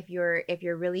not. If you're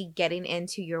really getting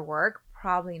into your work,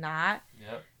 probably not.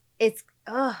 Yep.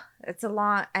 It's a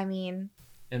lot. I mean,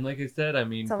 and like I said, for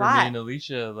me and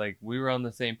Alicia, like we were on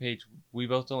the same page. We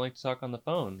both don't like to talk on the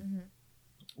phone. Mm-hmm.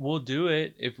 We'll do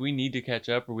it if we need to catch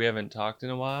up or we haven't talked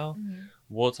in a while. Mm-hmm.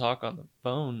 We'll talk on the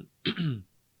phone.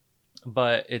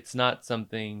 But it's not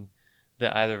something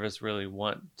that either of us really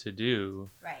want to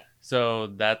do. Right. So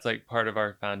that's like part of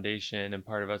our foundation and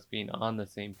part of us being on the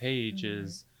same page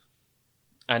is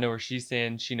I know where she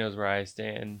stands, she knows where I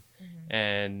stand,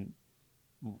 and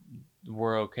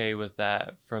we're okay with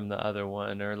that from the other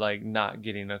one or like not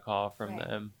getting a call from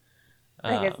them.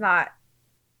 Like it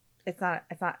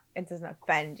doesn't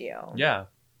offend you. Yeah.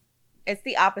 It's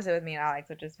the opposite with me and Alex,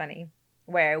 which is funny.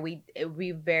 Where we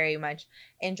very much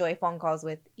enjoy phone calls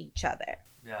with each other.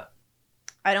 Yeah.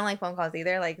 I don't like phone calls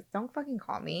either. Like, don't fucking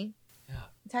call me. Yeah.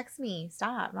 Text me.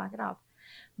 Stop. Knock it off.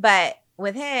 But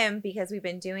with him, because we've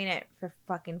been doing it for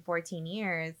fucking 14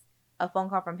 years, a phone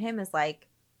call from him is like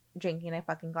drinking a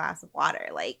fucking glass of water.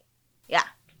 Like, yeah.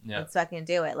 Let's fucking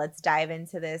do it. Let's dive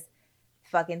into this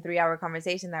fucking 3-hour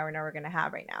conversation that we're never going to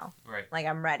have right now. Right. Like,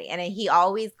 I'm ready. And he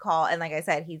always and like I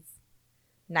said, he's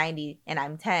 90 and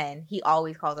I'm 10. He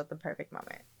always calls at the perfect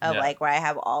moment of like where I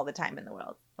have all the time in the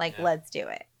world. Like, let's do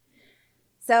it.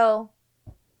 So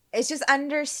it's just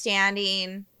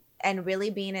understanding and really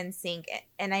being in sync.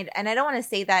 And I don't want to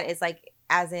say that is like,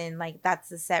 as in like, that's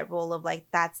the set rule of like,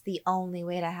 that's the only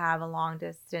way to have a long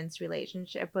distance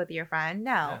relationship with your friend.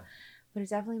 No, but it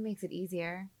definitely makes it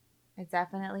easier. It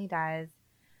definitely does.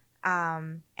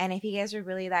 And if you guys are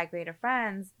really that great of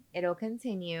friends, it'll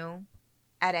continue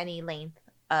at any length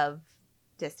of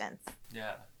distance.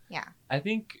 Yeah. Yeah. I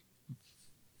think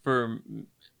for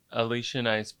Alicia and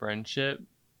I's friendship,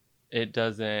 it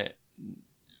doesn't.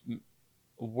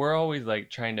 We're always like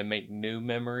trying to make new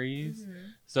memories. Mm-hmm.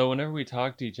 So whenever we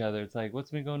talk to each other, it's like,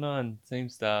 what's been going on? Same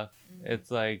stuff. Mm-hmm.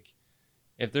 It's like,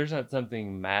 if there's not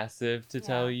something massive to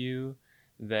tell you,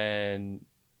 then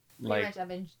pretty much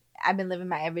I've been living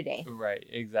my everyday. Right,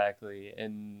 exactly.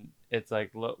 And it's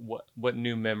like, look, what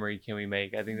new memory can we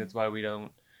make? I think that's why we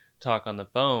don't talk on the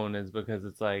phone, is because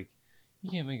it's like, you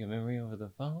can't make a memory over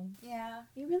the phone. Yeah,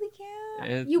 you really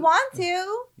can't. You want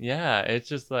to. Yeah, it's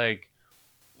just like,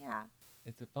 yeah,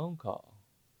 it's a phone call.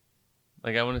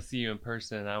 Like, I want to see you in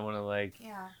person. I want to like,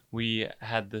 we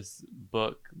had this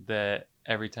book that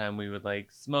every time we would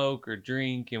like smoke or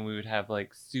drink and we would have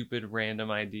like stupid random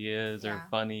ideas or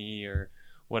funny or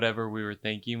whatever we were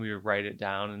thinking, we would write it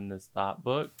down in this thought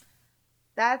book.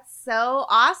 That's so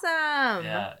awesome.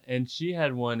 Yeah, and she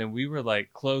had one and we were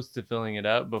like close to filling it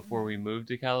up before we moved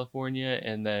to California,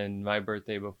 and then my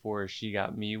birthday before, she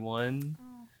got me one.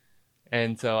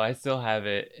 And so I still have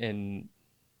it in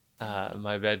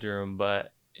my bedroom,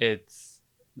 but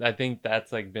I think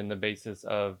that's like been the basis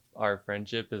of our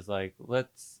friendship, is like, what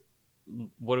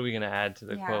are we going to add to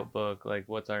the quote book? Like,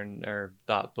 what's our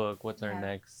thought book? What's our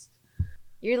next?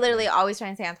 You're literally always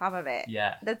trying to stay on top of it.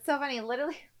 Yeah. That's so funny.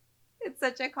 Literally, it's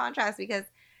such a contrast, because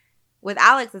with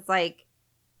Alex, it's like,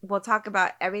 we'll talk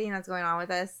about everything that's going on with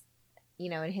us,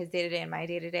 in his day-to-day and my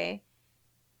day-to-day.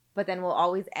 But then we'll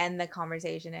always end the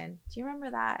conversation in, do you remember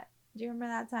that? Do you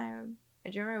remember that time?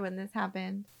 Do you remember when this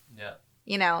happened? Yeah.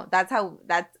 You know, that's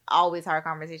always how our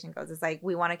conversation goes. It's like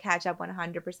we want to catch up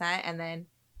 100% and then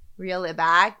reel it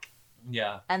back.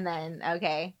 Yeah. And then,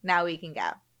 okay, now we can go.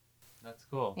 That's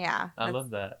cool. Yeah. I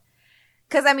love that.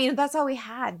 Because, I mean, that's all we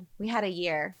had. We had a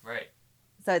year. Right.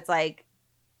 So it's like,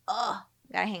 oh,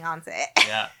 gotta hang on to it.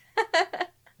 Yeah.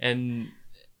 and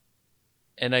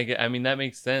I mean, that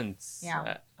makes sense.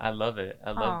 Yeah. I love it.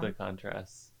 I love the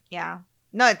contrast. Yeah.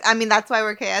 No, I mean, that's why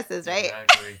we're KSs, right?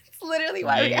 Exactly. It's literally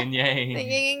why yin and yang. The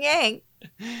yin and yang.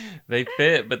 They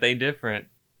fit, but they different.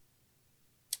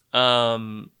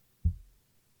 And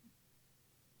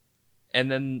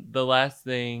then the last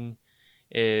thing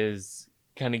is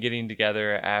kind of getting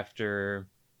together after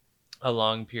a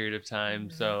long period of time.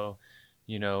 Mm-hmm. So,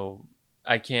 you know,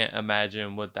 I can't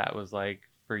imagine what that was like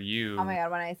for you. Oh my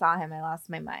God, when I saw him, I lost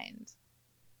my mind.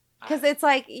 Because it's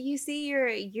like you see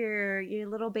your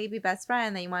little baby best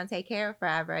friend that you want to take care of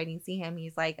forever, and you see him,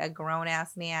 he's like a grown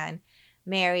ass man,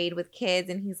 married with kids,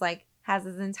 and he's like has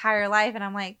his entire life, and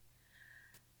I'm like,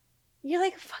 you're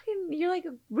like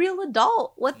a real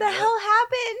adult. What the hell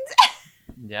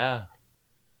happened? Yeah,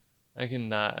 I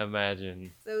cannot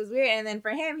imagine. So it was weird, and then for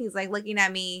him, he's like looking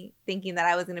at me, thinking that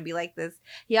I was gonna be like this.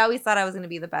 He always thought I was gonna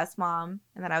be the best mom,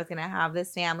 and that I was gonna have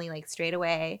this family like straight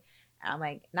away. And I'm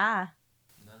like, nah.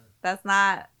 That's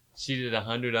not. She did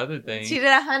 100 other things. She did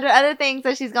 100 other things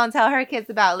that she's going to tell her kids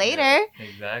about later. Yeah,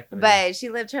 exactly. But she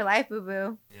lived her life,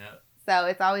 boo-boo. Yeah. So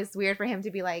it's always weird for him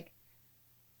to be like,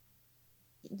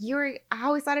 I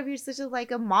always thought of you such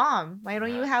like a mom. Why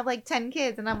don't you have like 10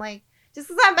 kids? And I'm like, just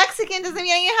because I'm Mexican doesn't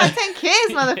mean you have 10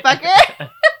 kids, motherfucker.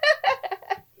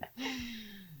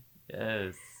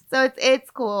 Yes. So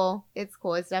it's cool. It's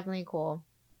cool. It's definitely cool.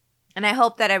 And I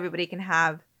hope that everybody can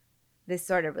have this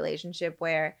sort of relationship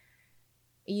where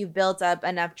you've built up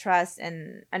enough trust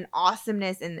and an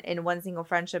awesomeness in one single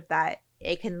friendship that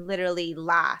it can literally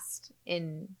last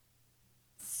in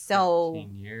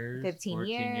 15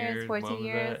 years, 14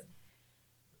 years.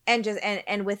 And just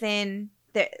and within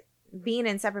being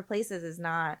in separate places is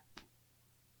not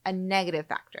a negative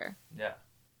factor. Yeah.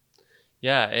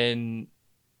 Yeah, and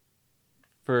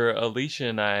for Alicia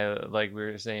and I, like we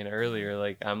were saying earlier,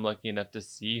 like I'm lucky enough to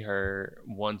see her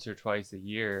once or twice a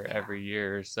year, every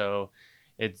year. So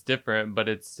it's different, but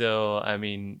it's still, I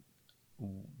mean,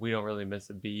 we don't really miss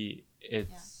a beat.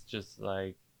 It's just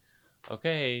like,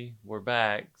 okay, we're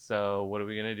back. So what are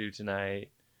we going to do tonight?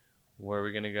 Where are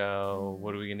we going to go?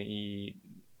 What are we going to eat?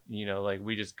 You know, like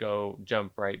we just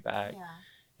jump right back.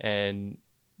 Yeah. And,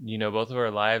 you know, both of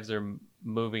our lives are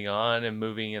moving on and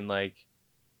moving in like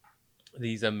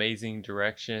these amazing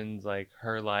directions. Like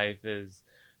her life is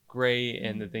great,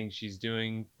 and the things she's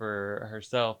doing for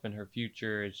herself and her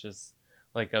future, it's just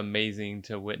like amazing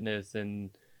to witness.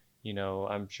 And you know,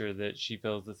 I'm sure that she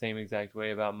feels the same exact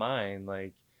way about mine.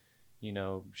 Like, you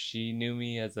know, she knew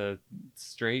me as a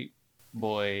straight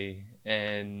boy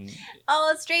and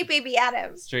straight baby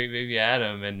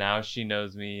Adam, and now she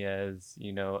knows me as,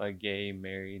 you know, a gay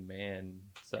married man.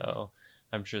 So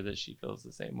I'm sure that she feels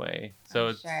the same way.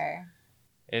 So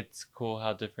it's cool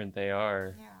how different they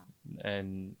are. Yeah.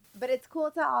 But it's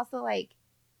cool to also like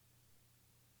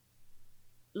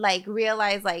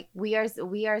realize like we are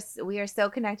so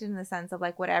connected in the sense of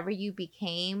like whatever you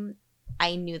became,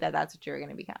 I knew that that's what you were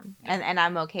going to become. And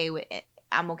I'm okay with it.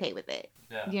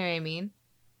 Yeah. You know what I mean?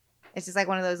 It's just like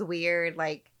one of those weird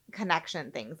like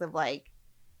connection things of like,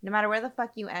 no matter where the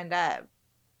fuck you end up,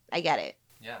 I get it.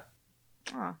 Yeah.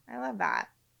 Oh, I love that.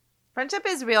 Friendship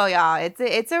is real, y'all.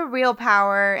 It's a real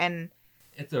power, and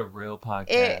it's a real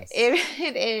podcast.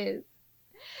 It is.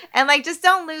 And like, just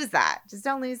don't lose that.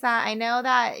 I know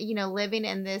that, you know, living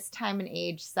in this time and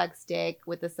age sucks dick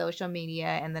with the social media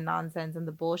and the nonsense and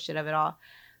the bullshit of it all.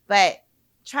 But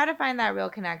try to find that real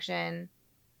connection.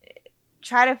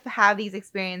 Try to have these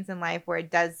experiences in life where it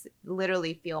does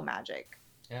literally feel magic.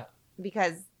 Yeah.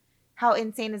 Because how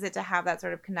insane is it to have that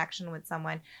sort of connection with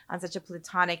someone on such a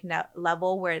platonic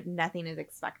level where nothing is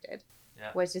expected? Yeah.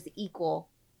 Where it's just equal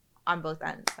on both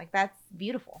ends. Like, that's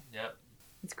beautiful. Yep.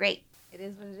 It's great. It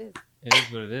is what it is. It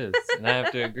is what it is. And I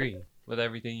have to agree with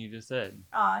everything you just said.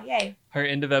 Aw, yay. Her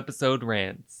end of episode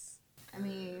rants. I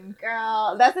mean,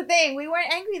 girl, that's the thing. We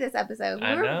weren't angry this episode.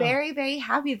 We were very, very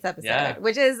happy this episode,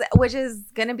 which is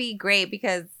going to be great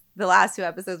because the last two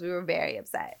episodes we were very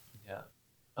upset. Yeah.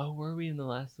 Oh, were we in the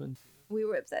last one too? We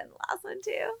were upset in the last one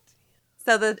too.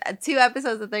 So the two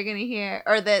episodes that they're going to hear,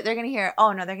 or that they're going to hear,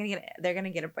 oh no, they're going to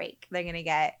get a break. They're going to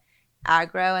get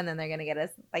aggro, and then they're going to get us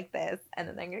like this, and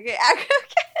then they're going to get aggro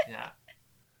again. Yeah.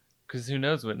 Because who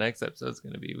knows what next episode's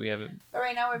going to be. We haven't. But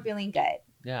right now we're feeling good.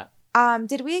 Yeah.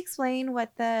 Did we explain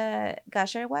what the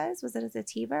gusher was? Was it a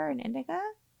sativa or an indica?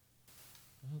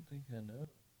 I don't think I know.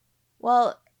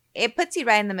 Well, it puts you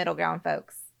right in the middle ground,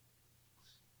 folks.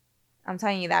 I'm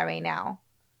telling you that right now.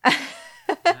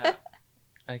 Yeah.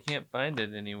 I can't find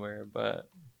it anywhere, but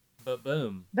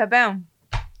boom. But boom.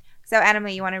 So, Anima,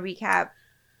 you want to recap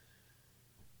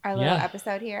our little Yeah.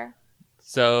 episode here?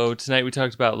 So tonight we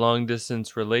talked about long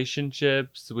distance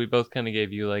relationships. We both kind of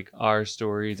gave you like our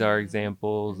stories, our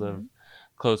examples of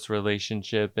close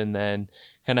relationship, and then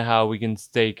kind of how we can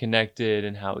stay connected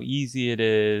and how easy it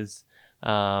is.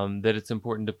 That it's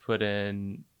important to put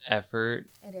in effort.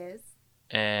 It is.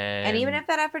 And even if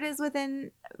that effort is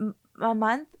within a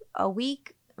month, a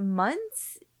week,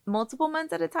 months, multiple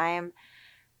months at a time,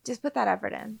 just put that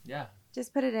effort in. Yeah.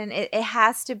 Just put it in. It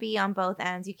has to be on both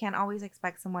ends. You can't always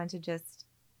expect someone to just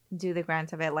do the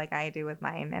grunt of it like I do with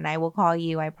mine. And I will call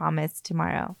you, I promise,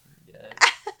 tomorrow. Yes.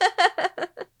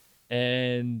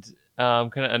 And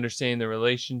kind of understanding the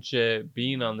relationship,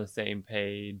 being on the same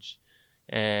page,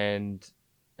 and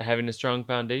having a strong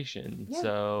foundation. Yeah.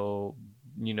 So,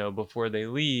 before they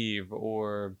leave,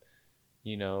 or,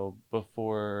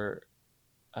 before...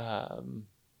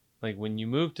 like when you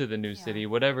move to the new city,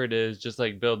 whatever it is, just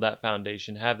like build that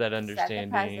foundation, have that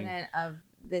understanding. Set the precedent of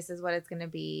this is what it's going to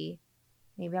be.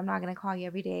 Maybe I'm not going to call you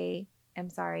every day.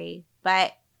 I'm sorry.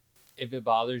 But if it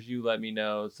bothers you, let me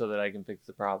know so that I can fix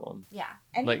the problem. Yeah.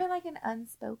 And like, even like an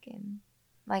unspoken,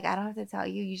 like I don't have to tell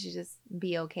you, you should just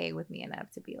be okay with me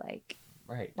enough to be like,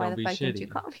 right. Why Don't the be fuck shitty. did you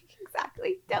call me?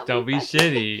 Exactly. Don't be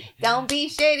shitty. Don't be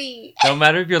shitty. No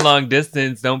matter if you're long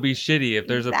distance, don't be shitty. If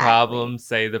there's Exactly. a problem,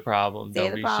 say the problem. Say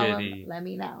don't the be problem. shitty. Let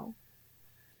me know.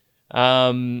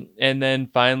 And then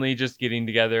finally just getting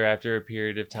together after a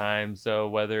period of time. So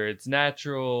whether it's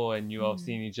natural and you all have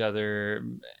seen each other,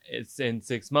 it's in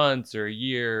 6 months or a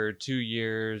year or 2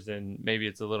 years, and maybe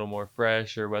it's a little more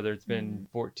fresh, or whether it's been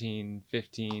 14,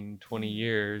 15, 20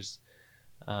 years.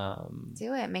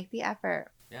 Do it. Make the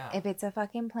effort. Yeah. If it's a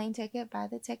fucking plane ticket, buy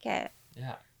the ticket.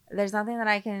 Yeah. There's nothing that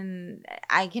I can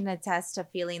attest to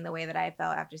feeling the way that I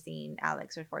felt after seeing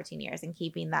Alex for 14 years and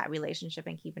keeping that relationship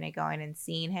and keeping it going, and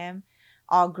seeing him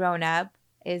all grown up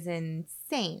is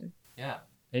insane. Yeah.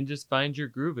 And just find your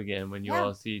groove again when you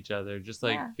all see each other. Just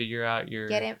like figure out your...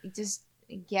 Just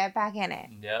get back in it.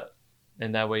 Yep.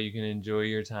 And that way you can enjoy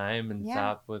your time and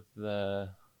stop with the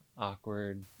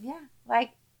awkward... Yeah.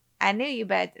 Like, I knew you,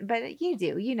 but you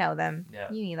do. You know them. Yeah.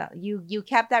 You need that. You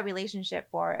kept that relationship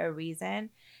for a reason.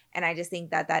 And I just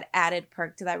think that added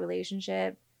perk to that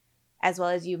relationship, as well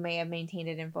as you may have maintained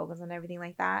it and focused on everything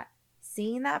like that,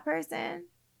 seeing that person,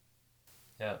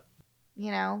 like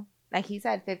he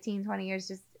said, 15, 20 years,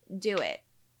 just do it.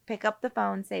 Pick up the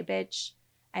phone, say, bitch,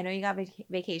 I know you got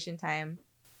vacation time.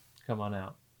 Come on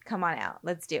out.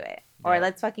 Let's do it. Or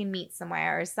let's fucking meet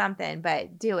somewhere or something,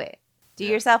 but do it. Do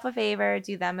yourself a favor.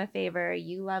 Do them a favor.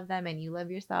 You love them and you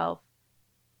love yourself.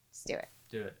 Just do it.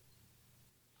 Do it.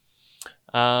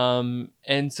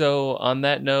 And so on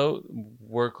that note,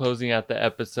 we're closing out the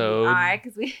episode. We are,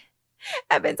 because we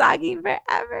have been talking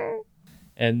forever.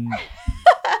 And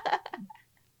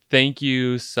thank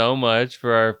you so much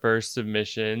for our first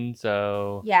submission.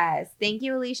 So yes, thank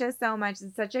you, Alicia, so much.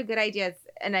 It's such a good idea.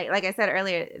 And like I said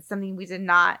earlier, it's something we did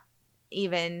not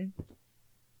even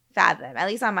fathom. At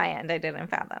least on my end, I didn't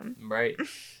fathom. Right.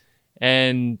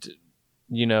 And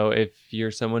if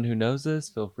you're someone who knows us,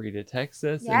 feel free to text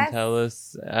us and tell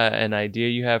us an idea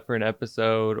you have for an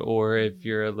episode. Or if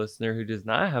you're a listener who does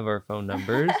not have our phone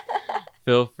numbers,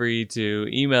 feel free to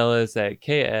email us at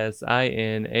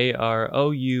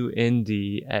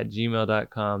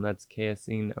ksinaround@gmail.com. That's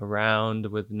ksing around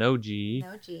with no G.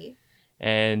 No G.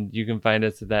 And you can find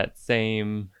us at that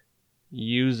same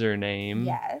username.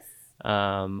 Yes.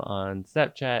 On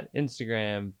Snapchat,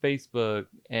 Instagram, Facebook,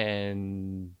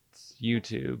 and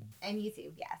YouTube. And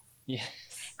YouTube, yes. Yes.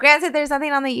 Granted, there's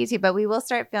nothing on the YouTube, but we will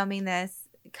start filming this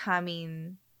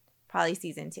coming probably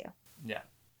season 2. Yeah.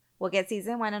 We'll get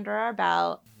season 1 under our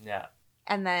belt. Yeah.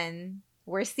 And then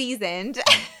we're seasoned.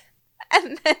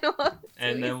 and then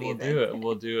we'll do it.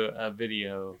 We'll do a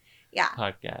video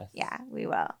podcast. Yeah, we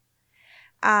will.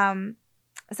 So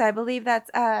I believe that's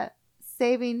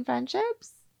Saving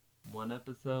Friendships. One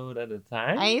episode at a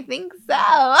time? I think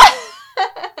so.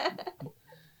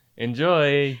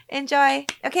 Enjoy.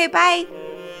 Okay, bye.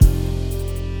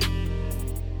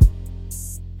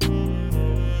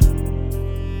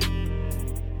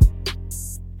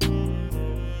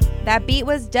 That beat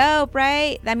was dope,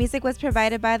 right? That music was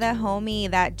provided by the homie.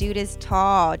 That dude is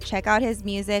tall. Check out his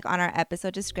music on our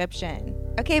episode description.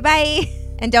 Okay, bye.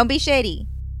 And don't be shitty.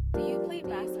 Do you play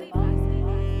basketball?